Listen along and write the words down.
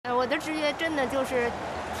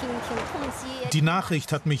Die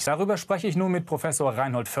Nachricht hat mich... Darüber spreche ich nun mit Professor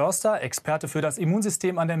Reinhold Förster, Experte für das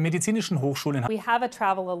Immunsystem an der Medizinischen Hochschule in We have a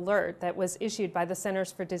travel alert that was issued by the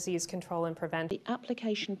Centers for Disease Control and Prevention. The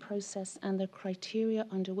application process and the criteria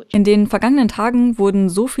under which In den vergangenen Tagen wurden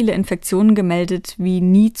so viele Infektionen gemeldet wie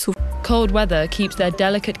nie zuvor. Cold weather keeps their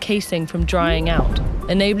delicate casing from drying out,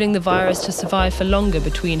 enabling the virus to survive for longer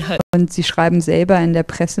between hosts. Und sie schreiben selber in der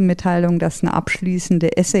Pressemitteilung, dass eine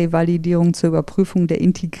abschließende Essay-Validierung zur Überprüfung der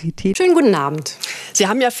Integrität. Schönen guten Abend. Sie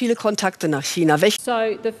haben ja viele Kontakte nach China. So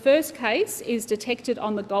the first case is detected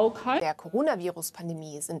on the Gold Coast. Der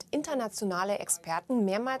Coronavirus-Pandemie sind internationale Experten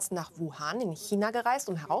mehrmals nach Wuhan in China gereist,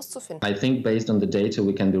 um herauszufinden. I think based on the data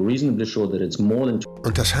we can be reasonably sure that it's more than.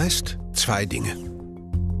 Und das heißt zwei Dinge.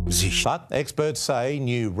 But experts say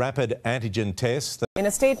new rapid antigen tests. In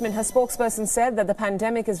a statement, her spokesperson said that the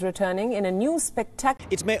pandemic is returning in a new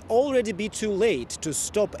spectacular. It may already be too late to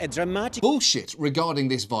stop a dramatic. Bullshit regarding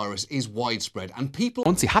this virus is widespread and people.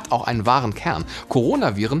 Und sie hat auch einen wahren Kern.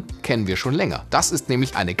 Coronaviren kennen wir schon länger. Das ist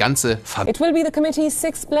nämlich eine ganze It will be the committee's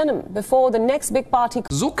sixth plenum before the next big party.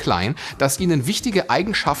 So klein, dass ihnen wichtige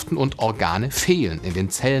Eigenschaften und Organe fehlen, in den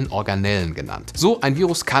Zellen Organellen genannt. So ein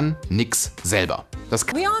Virus kann nix selber.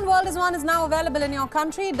 Beyond World is One is now available in your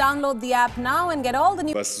country. Download the app now and get all the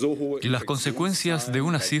new. Y las consecuencias de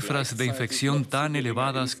unas cifras de infección tan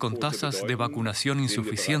elevadas con tasas de vacunación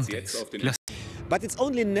insuficientes. But it's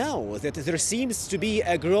only now that there seems to be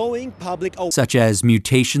a growing public awareness. Such as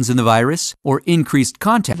mutations in the virus or increased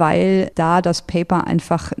contact. Weil da das Paper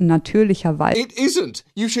einfach natürlicherweise. It isn't.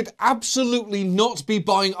 You should absolutely not be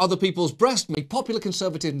buying other people's breast milk. A popular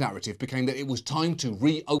conservative narrative became that it was time to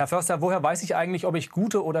reopen. Herr Förster, woher weiß ich eigentlich, ob ich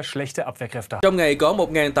gute oder schlechte Abwehrkräfte habe? Trong ngày có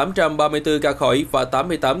 1.834 ca khỏi và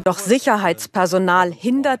 88. Doch Sicherheitspersonal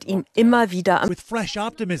hindert ihn immer wieder am. With fresh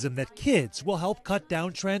optimism that kids will help cut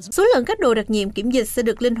down transmission. Số lượng các đồ đặc nhiệm kiểm dịch sẽ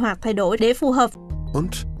được linh hoạt thay đổi để phù hợp.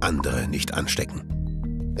 Und andere nicht anstecken.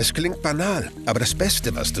 Es klingt banal, aber das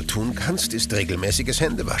Beste, was du tun kannst, ist regelmäßiges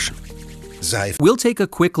Händewaschen. We'll take a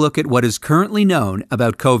quick look at what is currently known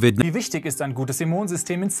about COVID. Wie wichtig ist ein gutes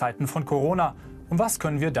Immunsystem in Zeiten von Corona? Und was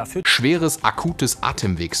können wir dafür? Schweres akutes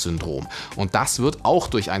Atemwegssyndrom. Und das wird auch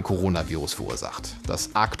durch ein Coronavirus verursacht. Das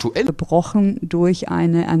aktuell gebrochen durch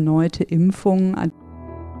eine erneute Impfung.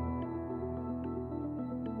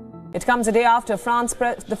 It comes a day after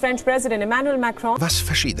the French President Emmanuel Macron. Was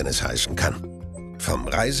Verschiedenes heißen kann. Vom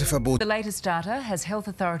Reiseverbot. The latest data has health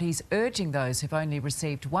authorities urging those who've only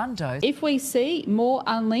received one dose. If we see more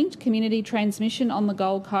unlinked community transmission on the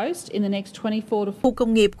Gold Coast in the next 24 to 40. Khu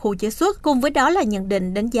công nghiệp, khu chế xuất, cùng với đó là nhận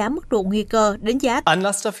định đánh giá mức độ nguy cơ, đánh giá.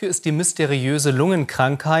 Anlass dafür ist die mysteriöse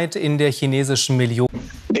Lungenkrankheit in der chinesischen Million.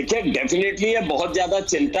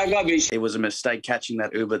 It was a mistake catching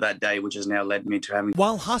that Uber that day, which has now led me to having.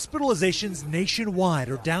 While hospitalizations nationwide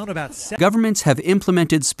are down about 7. Governments have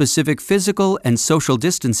implemented specific physical and social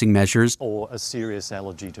distancing measures. Or a serious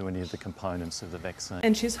allergy to any of the components of the vaccine.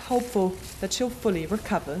 And she's hopeful that she'll fully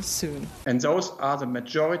recover soon. And those are the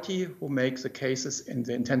majority who make the cases in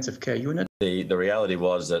the intensive care unit. The reality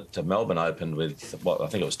was that Melbourne opened with, what, I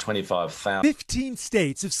think it was 25,000. 15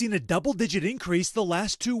 states have seen a double-digit increase the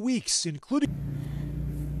last 2 weeks, including.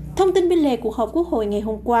 Thông tin bên lề cuộc họp Quốc hội ngày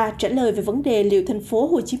hôm qua trả lời về vấn đề liệu thành phố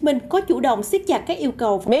Hồ Chí Minh có chủ động siết chặt các yêu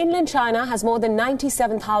cầu. Mainland China has more than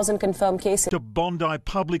 97,000 confirmed cases. To Bondi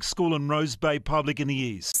Public School and Rose Bay Public in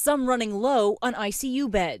the east. Some running low on ICU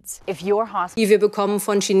beds. If your hospital. Die wir bekommen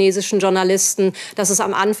von chinesischen Journalisten, dass es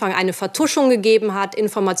am Anfang eine Vertuschung gegeben hat.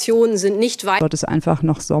 Informationen sind nicht weit. Dort ist einfach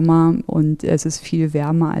noch Sommer und es ist viel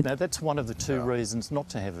wärmer. Now that's one of the two reasons not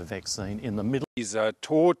to have a vaccine in the middle. Dieser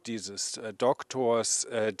Tod dieses Doktors,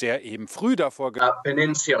 der eben früh davor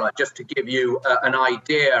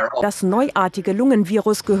Das neuartige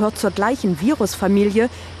Lungenvirus gehört zur gleichen Virusfamilie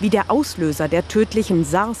wie der Auslöser der tödlichen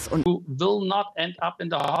SARS und will not end up in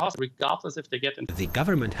the hospital regardless if they get in. The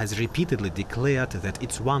government has repeatedly declared that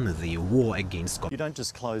it's won the war against COVID. You don't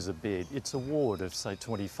just close a bed, it's a ward of say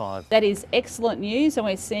 25. That is excellent news and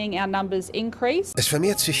we're seeing our numbers increase. Es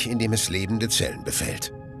vermehrt sich, indem es lebende Zellen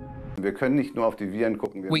befällt. Wir können nicht nur auf die Viren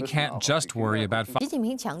gucken. We can't just worry about.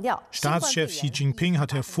 Staatschef Xi Jinping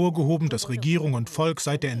hat hervorgehoben, dass Regierung und Volk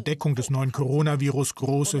seit der Entdeckung des neuen Coronavirus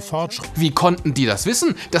große Fortschritte. Wie konnten die das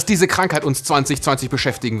wissen, dass diese Krankheit uns 2020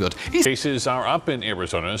 beschäftigen wird? Cases are up in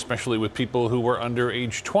Arizona, especially with people who were under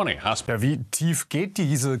age 20. Ja, wie tief geht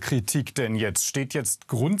diese Kritik denn jetzt? Steht jetzt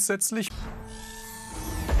grundsätzlich?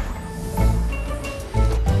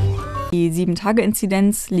 Die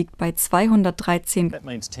 7-Tage-Inzidenz liegt bei 213. That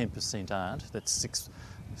means 10% aren't. That's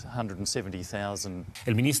 170,000.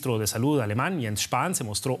 El ministro de Salud alemán, Jens Spahn, se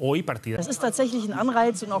mostró hoy partidario. Das ist tatsächlich ein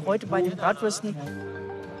Anreiz und auch heute bei den Bratwürsten.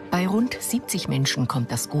 Bei rund 70 Menschen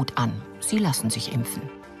kommt das gut an. Sie lassen sich impfen.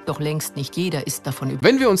 Doch längst nicht jeder ist davon überzeugt.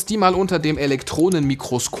 Wenn wir uns die mal unter dem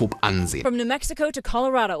Elektronenmikroskop ansehen. From New Mexico to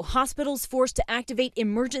Colorado, hospitals forced to activate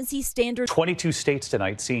emergency standards. 22 states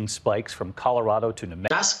tonight seeing spikes from Colorado to New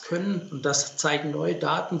Mexico. Das können, und das zeigen neue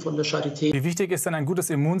Daten von der Charité. Wie wichtig ist denn ein gutes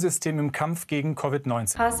Immunsystem im Kampf gegen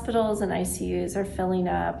Covid-19? Hospitals and ICUs are filling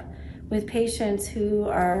up with patients who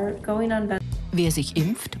are going on. Wer sich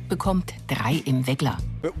impft, bekommt 3 im Weggler.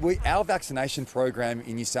 Our vaccination program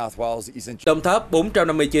in New South Wales isn't. Đồng Tháp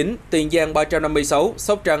 459, Tiền Giang 356,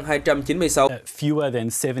 Sóc Trăng 296. Fewer than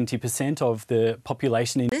 70% of the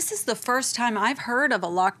population. This is the first time I've heard of a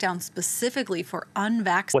lockdown specifically for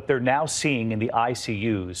unvaccinated. What they're now seeing in the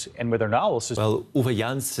ICUs and with their analysis. Well, Uwe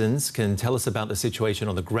Janssens can tell us about the situation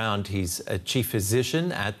on the ground. He's a chief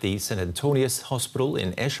physician at the St. Antonius Hospital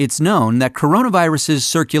in Esch. It's known that coronaviruses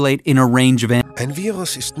circulate in a range of Ein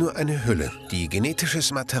Virus ist nur eine Hülle, die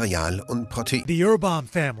genetisches Material und Protein. The Urban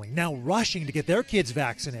family now rushing to get their kids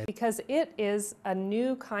vaccinated. Because it is a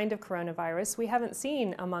new kind of coronavirus we haven't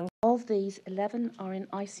seen among. Of these, 11 are in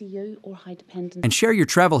ICU or high dependence. And share your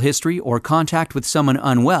travel history or contact with someone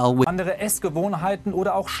unwell with andere Essgewohnheiten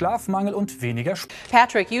oder auch Schlafmangel und weniger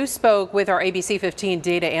Patrick, you spoke with our ABC 15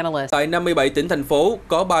 data analyst. Tại 57 tỉnh thành phố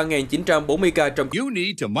có 3.940 ca trong. You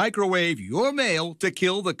need to microwave your mail to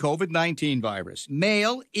kill the COVID-19 virus.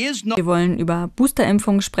 Mail is not. Wir wollen über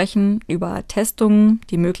Boosterimpfungen sprechen, über Testungen,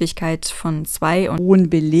 die Möglichkeit von 2 und hohen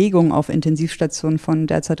Belegungen auf Intensivstationen von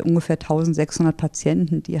derzeit ungefähr 1600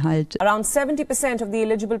 Patienten, die halt Around 70% of the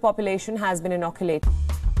eligible population has been inoculated.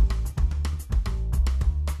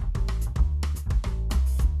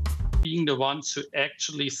 Being the ones who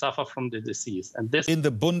actually suffer from the disease. And this in the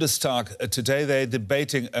Bundestag today they're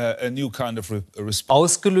debating a new kind of response.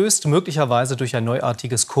 Ausgelöst möglicherweise durch ein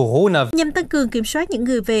neuartiges Corona. Nhằm tăng cường kiểm soát những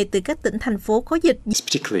người về từ các tỉnh thành phố có dịch. It's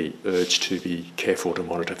particularly urged to be careful to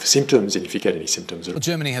monitor for symptoms and if you get any symptoms.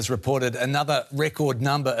 Germany has reported another record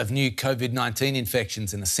number of new COVID-19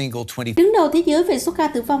 infections in a single 20. Đứng đầu thế giới về số ca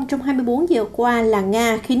tử vong trong 24 giờ qua là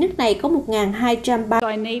Nga, khi nước này có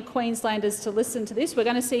 1.203. I need Queenslanders to listen to this. We're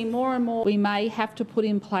going to see more and more. We may have to put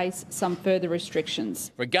in place some further restrictions.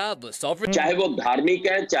 Regardless of चाहे वो धार्मिक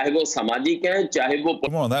है, चाहे वो सामाजिक है, चाहे वो. For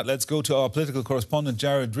more on that, let's go to our political correspondent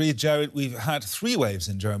Jared Reed. Jared, we've had 3 waves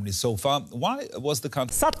in Germany so far. Why was the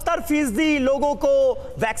country? 70% लोगों को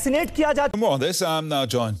vaccinate किया जा. For more on this, I'm now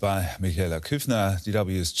joined by Michaela Küffner,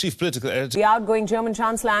 DW's chief political editor. The outgoing German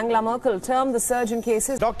Chancellor Angela Merkel termed the surge in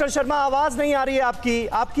cases. Dr. Sharma, आवाज नहीं आ रही है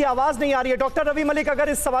आपकी आवाज नहीं आ रही है. Dr. Ravi Malik, अगर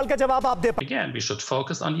इस सवाल का जवाब आप दे. Again, we should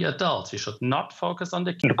focus on the adults. We should not focus on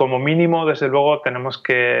the kids. Como mínimo, desde luego, tenemos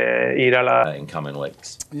que ir a la. In coming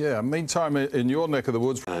weeks. Yeah, meantime, in your neck of the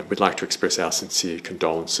woods. We'd like to express our sincere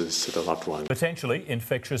condolences to the loved ones. Potentially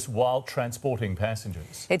infectious while transporting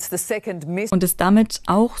passengers. It's the second miss. Und ist damit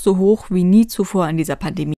auch so hoch wie nie zuvor in dieser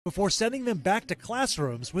Pandemie. Before sending them back to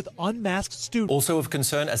classrooms with unmasked students. Also of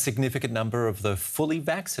concern, a significant number of the fully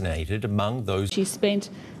vaccinated among those. She spent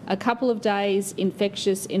a couple of days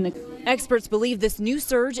infectious in the. Experts believe this new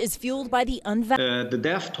surge is fueled by the The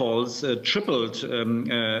death tolls tripled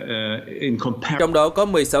in comparison. Trong đó có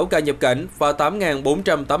 16 ca nhập cảnh và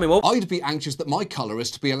 8.481. I'd be anxious that my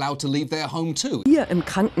colorist be allowed to leave their home too. Hier im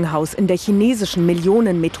Krankenhaus in der chinesischen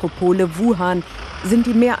Millionenmetropole Wuhan sind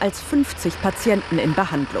die mehr als 50 Patienten in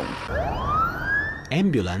Behandlung.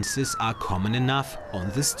 Ambulances are common enough on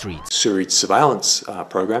the streets. Sewage surveillance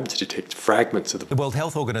program to detect fragments of The World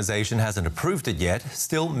Health Organization hasn't approved it yet.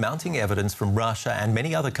 Still, mounting evidence from Russia and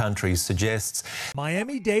many other countries suggests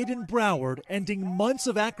Miami-Dade and Broward ending months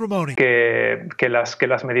of acrimony. Que las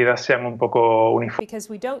medidas sean un poco uniformes. Because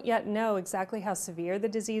we don't yet know exactly how severe the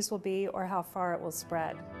disease will be or how far it will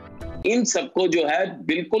spread. इन सबको जो है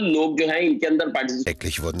बिल्कुल लोग जो हैं इनके अंदर participate.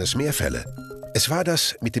 Täglich wurden es mehr Fälle. Es war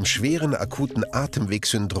das mit dem schweren akuten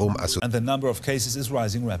Atemwegssyndrom assoziiert. And the number of cases is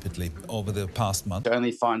rising rapidly over the past month. You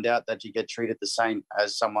only find out that you get treated the same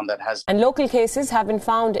as someone that has. And local cases have been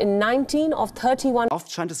found in 19 of 31. Oft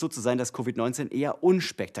scheint es so zu sein, dass Covid-19 eher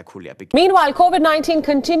unspektakulär beginnt. Meanwhile, COVID-19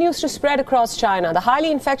 continues to spread across China. The highly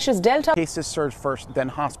infectious Delta cases surge first, then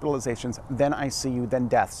hospitalizations, then ICU, then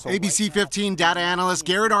deaths. ABC 15 data analyst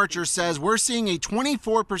Garrett Archer says we're seeing a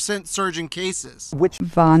 24% surge in cases.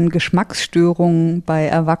 Waren Geschmacksstörungen Veränderungen bei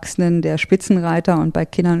Erwachsenen der Spitzenreiter und bei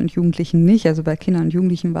Kindern und Jugendlichen nicht. Also bei Kindern und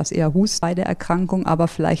Jugendlichen war es eher Husten bei der Erkrankung, aber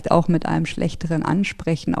vielleicht auch mit einem schlechteren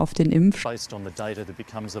Ansprechen auf den Impfstoff.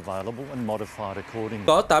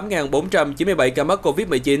 Có 8.497 ca mắc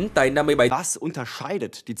Covid-19 tại 57. Was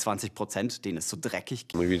unterscheidet die 20%, denen es so dreckig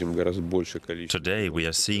geht? Today we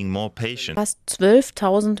are seeing more patients. Fast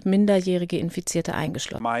 12.000 minderjährige Infizierte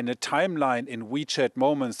eingeschlossen. Meine Timeline in WeChat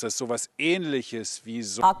Moments, das ist sowas Ähnliches wie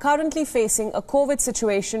so. Are currently facing a COVID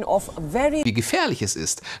situation of very. Wie gefährlich es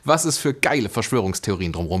ist, was es für geile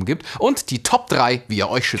Verschwörungstheorien drumherum gibt und die Top 3, wie ihr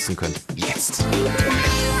euch schützen könnt. Jetzt.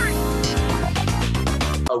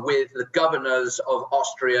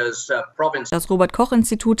 Das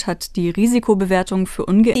Robert-Koch-Institut hat die Risikobewertung für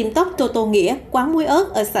The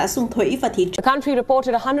country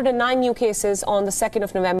reported 109 new cases on the 2nd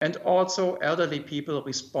of November. And also elderly people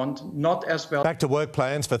respond not as well. Back to work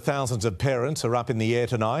plans for thousands of parents are up in the air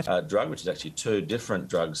tonight. A drug which is actually two different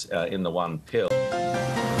drugs in the one pill.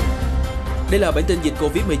 Đây là bản tin dịch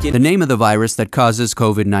Covid-19. The name of the virus that causes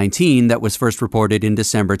COVID-19 that was first reported in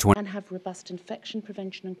December 20. And have robust infection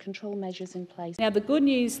prevention and control measures in place. Now the good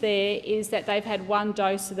news there is that they've had one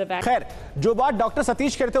dose of the vaccine. खैर, जो बात डॉक्टर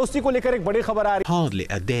सतीश कहते हैं उसी को लेकर एक बड़ी खबर आ रही है. Hardly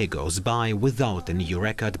a day goes by without a new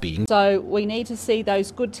record being. So we need to see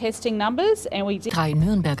those good testing numbers and we did. 3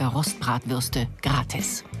 Nürnberger Rostbratwürste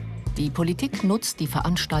gratis. Die Politik nutzt die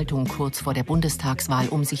Veranstaltung kurz vor der Bundestagswahl,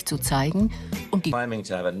 sich zu zeigen und die claiming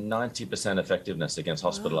to have a 90% effectiveness against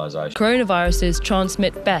hospitalization. Coronaviruses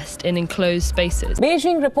transmit best in enclosed spaces.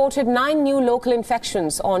 Beijing reported 9 new local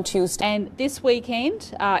infections on Tuesday. And this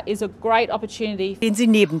weekend is a great opportunity. Den sie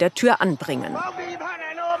neben der Tür anbringen.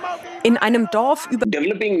 In einem Dorf über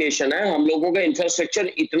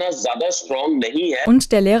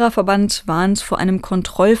Und der Lehrerverband warnt vor einem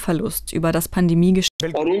Kontrollverlust über das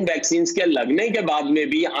Pandemiegeschehen.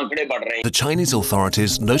 The Chinese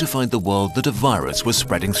authorities notified the world that a virus was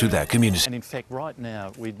spreading through their community. And in fact, right now,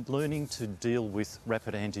 we're learning to deal with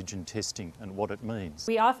rapid antigen testing and what it means.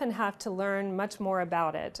 We often have to learn much more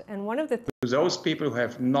about it. And one of the Those people who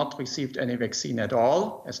have not received any vaccine at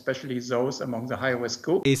all, especially those among the high-risk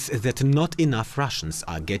group, is that not enough Russians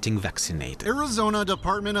are getting vaccinated. Arizona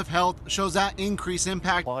Department of Health shows that increased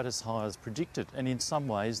impact. Quite as high as predicted, and in some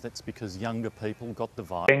ways that's because younger people got the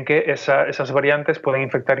virus. En que esas variantes pueden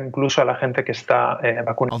infectar incluso a la gente que está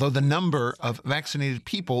vacunada. Although the number of vaccinated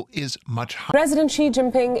people is much higher. President Xi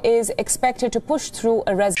Jinping is expected to push through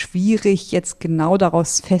a Schwierig jetzt genau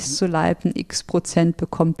daraus festzuleiten, x%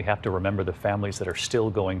 bekommt. We have to remember the families that are still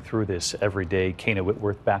going through this every day. Kana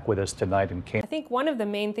Whitworth back with us tonight in Canada. I think one of the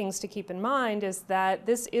main things to keep in mind is that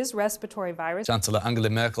this is respiratory virus. Chancellor Angela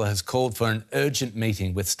Merkel has called for an urgent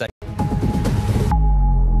meeting with state.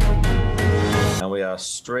 And we are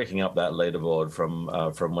streaking up that leaderboard from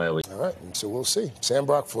where we. All right, so we'll see. Sam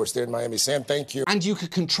Brockforce there in Miami. Sam, thank you. And you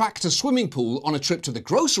could contract a swimming pool on a trip to the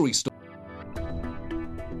grocery store.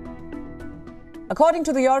 According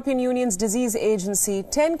to the European Union's disease agency,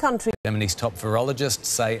 10 countries. Germany's top virologists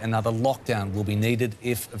say another lockdown will be needed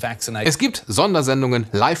if vaccinated. Es gibt Sondersendungen,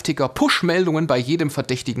 Live-Ticker, Push-Meldungen bei jedem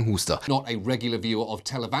verdächtigen Huster. Not a regular viewer of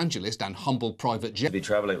televangelist and humble private jet. To be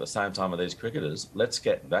travelling at the same time with these cricketers, let's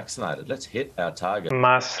get vaccinated. Let's hit our target.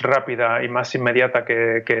 Más rápida y más inmediata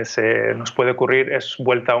que se nos puede ocurrir es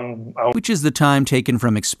vuelta a un. Which is the time taken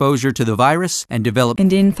from exposure to the virus and develop. In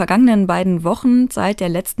den vergangenen beiden Wochen seit der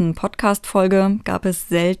letzten Podcast-Folge gab es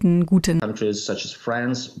selten gute. Countries such as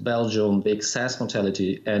France, Belgium, the excess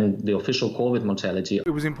mortality and the official COVID mortality. It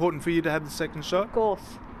was important for you to have the second shot? Of course,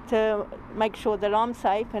 to make sure that I'm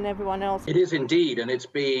safe and everyone else. It is indeed, and it's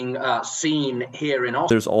being seen here in Austria.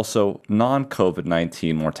 There's also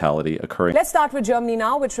non-COVID-19 mortality occurring. Let's start with Germany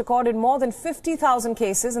now, which recorded more than 50,000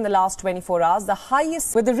 cases in the last 24 hours, the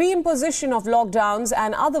highest with the reimposition of lockdowns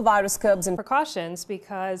and other virus curbs and precautions,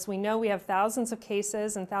 because we know we have thousands of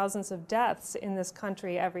cases and thousands of deaths in this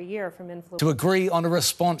country every year from influenza. To agree on a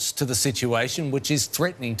response to the situation, which is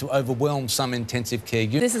threatening to overwhelm some intensive care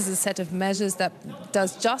units. This is a set of measures that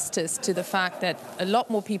does justice to the fact that a lot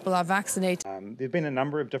more people are vaccinated. There have been a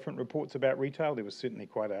number of different reports about retail. There was certainly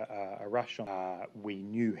quite a rush on. We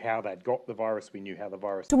knew how they'd got the virus. We knew how the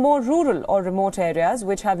virus. To more rural or remote areas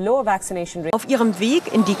which have lower vaccination rates. Auf ihrem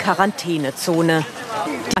Weg in die Quarantänezone.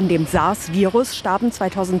 An dem SARS-Virus starben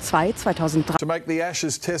 2002, 2003. To make the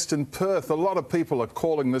Ashes test in Perth, a lot of people are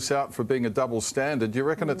calling this out for being a double standard. Do you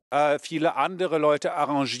reckon it's Viele andere Leute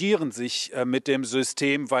arrangieren sich mit dem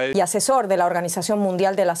System, weil Y asesor de la Organización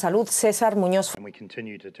Mundial de la Salud, César Muñoz. we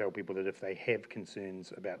continue to tell people that if they have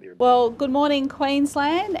concerns about their Well, good morning,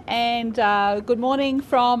 Queensland, and good morning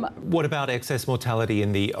from... What about excess mortality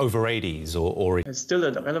in the over 80s or... There's still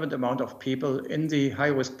a relevant amount of people in the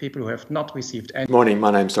high-risk people who have not received any... Morning,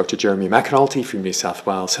 my name's Dr. Jeremy McAnulty from New South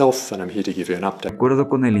Wales Health, and I'm here to give you an update. De acuerdo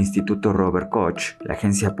con el Instituto Robert Koch, la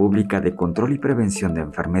Agencia Pública de Control y Prevención de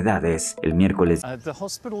Enfermedades, el miércoles. The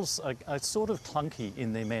hospitals are sort of clunky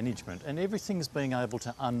in their management, and everything's being able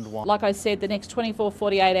to unwind. Like I said, the next 24,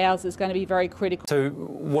 48 hours is going to be very critical. So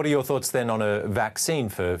what are your thoughts then on a vaccine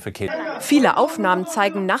for kids? Viele Aufnahmen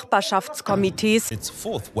zeigen Nachbarschaftskomitees. Its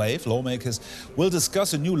fourth wave, lawmakers will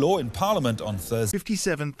discuss a new law in Parliament on Thursday.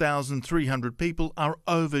 57,300 people are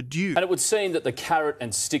overdue. And it would seem that the carrot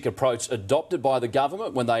and stick approach adopted by the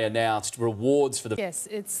government when they announced rewards for the... Yes,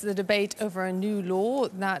 it's the debate over a new law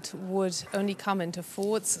that would only come into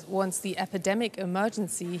force once the epidemic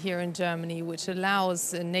emergency here in Germany, which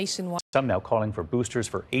allows a nationwide... Some now calling for boosters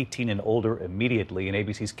for 18 and older immediately in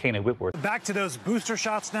ABC's Kana Whitworth. Back to those booster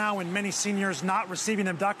shots now, and many seniors not receiving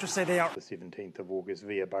them. Doctors say they are... The 17th of August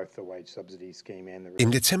via both the wage subsidy scheme and the...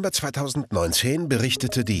 Im Dezember 2019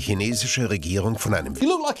 berichtete die chinesische Regierung von einem... You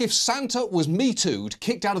look like if Santa was Me Too'd,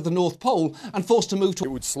 kicked out of the North Pole and forced to move to...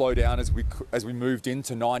 It would slow down as we moved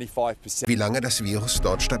into 95%. Wie lange das Virus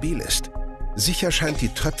dort stabil ist. Sicher scheint die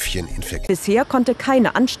Tröpfcheninfektion. Bisher konnte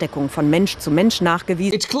keine Ansteckung von Mensch zu Mensch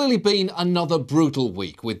nachgewiesen. It's clearly been another brutal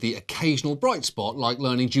week with the occasional bright spot like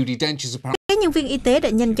learning Judi Dench's apparent... Các nhân viên y tế đã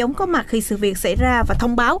nhanh chóng có mặt khi sự việc xảy ra và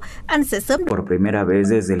thông báo anh sẽ sớm... Por primera vez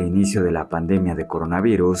desde el inicio de la pandemia de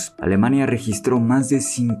coronavirus, Alemania registró más de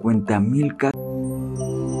 50,000 casos.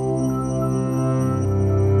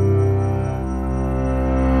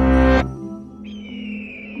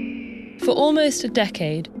 For almost a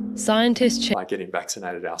decade, scientists... By getting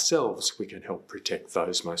vaccinated ourselves, we can help protect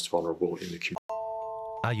those most vulnerable in the community.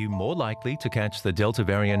 Are you more likely to catch the Delta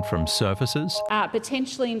variant from surfaces?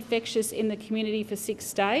 Potentially infectious in the community for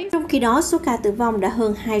 6 days. Trong khi đó, số ca tử vong đã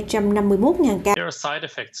hơn 251.000 ca. There are side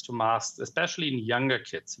effects to masks, especially in younger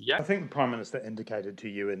kids. I think the Prime Minister indicated to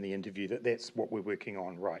you in the interview that that's what we're working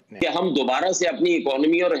on right now. हम दोबारा से अपनी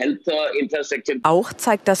इकोनॉमी और health infrastructure. Auch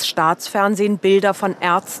zeigt das Staatsfernsehen Bilder von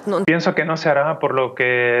Ärzten und... Pienso que no se hará por lo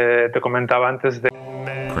que te comentaba antes de...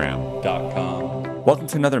 Cram.com. Welcome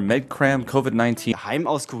to another MedCram COVID-19. Heim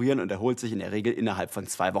auskurieren und erholt sich in der Regel innerhalb von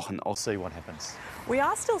 2 Wochen. I'll see what happens. We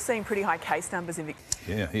are still seeing pretty high case numbers in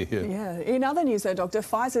Victoria. Yeah. In other news, though, Doctor,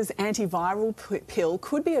 Pfizer's antiviral pill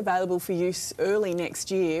could be available for use early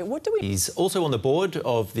next year. What do we... He's also on the board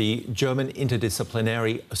of the German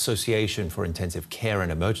Interdisciplinary Association for Intensive Care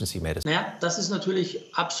and Emergency Medicine. Ja, das ist natürlich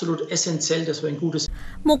absolut essentiell, dass wir ein gutes...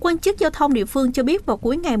 Một quan chức giao thông địa phương cho biết vào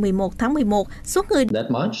cuối ngày 11 tháng 11, số người...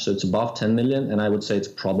 That much, so it's above 10 million, and I would say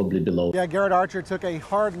it's probably below. Yeah, Garrett Archer took a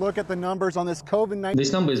hard look at the numbers on this COVID-19.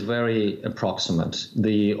 This number is very approximate.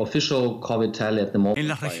 The official COVID tally at the moment... En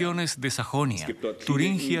las regiones de Sajonia,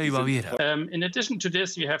 Turingia y Baviera. In addition to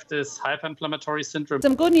this, we have this hyperinflammatory syndrome.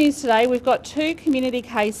 Some good news today. We've got 2 community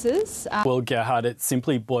cases. Well, Gerhard, it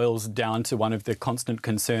simply boils down to one of the constant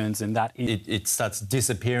concerns, and that is... It starts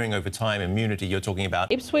disappearing over time. Immunity, you're talking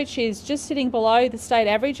about... Ipswich is just sitting below the state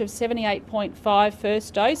average of 78.5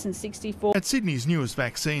 first dose and 64... At Sydney's newest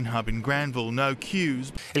vaccine hub in Granville, no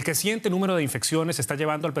queues. El creciente número de infecciones está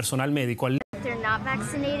llevando al personal médico al... If they're not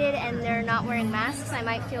vaccinated and they're not wearing masks, I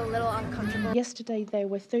might feel a little uncomfortable. Yesterday there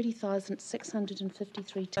were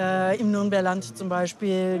 30,653. Im Nürnberland zum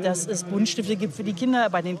Beispiel, dass es Buntstifte gibt für die Kinder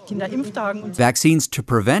bei den Kinderimpftagen. Vaccines to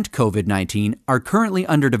prevent COVID-19 are currently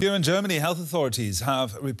under development. Here in Germany, health authorities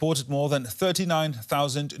have reported more than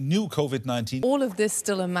 39,000 new COVID-19. All of this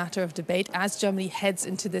still a matter of debate as Germany heads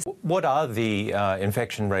into this. What are the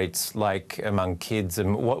infection rates like among kids?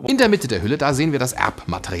 And In der Mitte der Hülle, da sehen wir das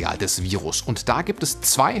Erbmaterial des Virus. Und da gibt es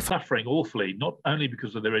 2... Suffering awfully, not only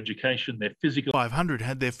because of their education, their physical... 500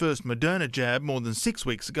 had their first Moderna jab more than 6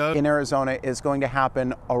 weeks ago. In Arizona is going to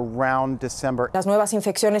happen around December. Las nuevas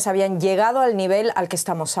infecciones habían llegado al nivel al que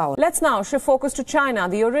estamos ahora. Let's now shift focus to China,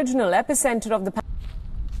 the original epicenter of the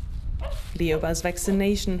Leobuzz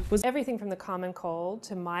vaccination was everything from the common cold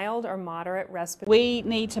to mild or moderate respiratory. We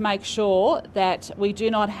need to make sure that we do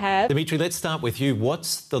not have... Dimitri, let's start with you.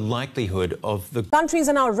 What's the likelihood of the... Countries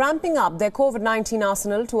are now ramping up their COVID-19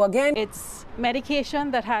 arsenal to again... It's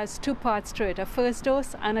medication that has 2 parts to it, a first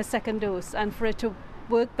dose and a second dose, and for it to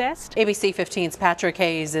work best? ABC 15's Patrick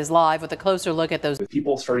Hayes is live with a closer look at those. With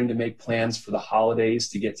people starting to make plans for the holidays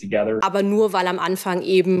to get together. Aber nur weil am Anfang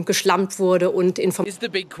eben geschlampt wurde und is the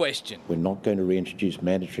big question. We're not going to reintroduce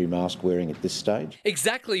mandatory mask wearing at this stage.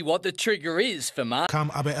 Exactly what the trigger is for mask.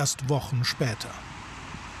 Kam aber erst Wochen später.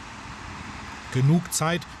 Genug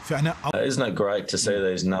Zeit für eine Isn't it great to see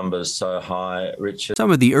these numbers so high, Richard? Some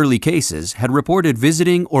of the early cases had reported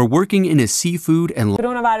visiting or working in a seafood and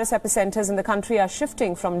Coronavirus epicenters in the country are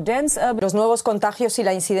shifting from dense urban. Los nuevos contagios y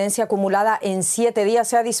la incidencia acumulada en 7 días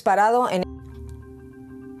se ha disparado en.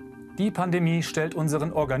 Die Pandemie stellt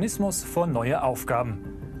unseren Organismus vor neue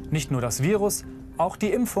Aufgaben. Nicht nur das Virus, auch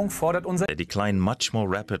die Impfung fordert unser. Decline much more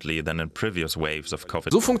rapidly than in previous waves of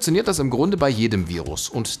COVID. So funktioniert das im Grunde bei jedem Virus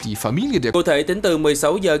und die Familie der. Cụ thể tính từ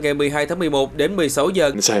 16 giờ ngày 12 tháng 11 đến 16 giờ.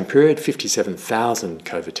 In the same period, 57,000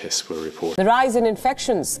 COVID tests were reported. The rise in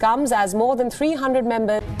infections comes as more than 300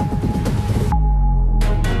 members.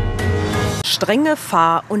 Strenge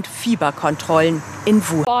Fahr- und Fieberkontrollen in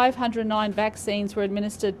Wuhan. 509 vaccines were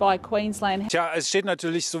administered by Queensland. Tja, es steht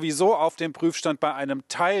natürlich sowieso auf dem Prüfstand bei einem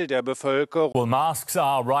Teil der Bevölkerung. Well, masks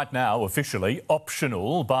are right now officially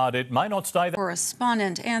optional, but it may not stay there.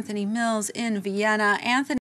 Correspondent Anthony Mills in Vienna. Anthony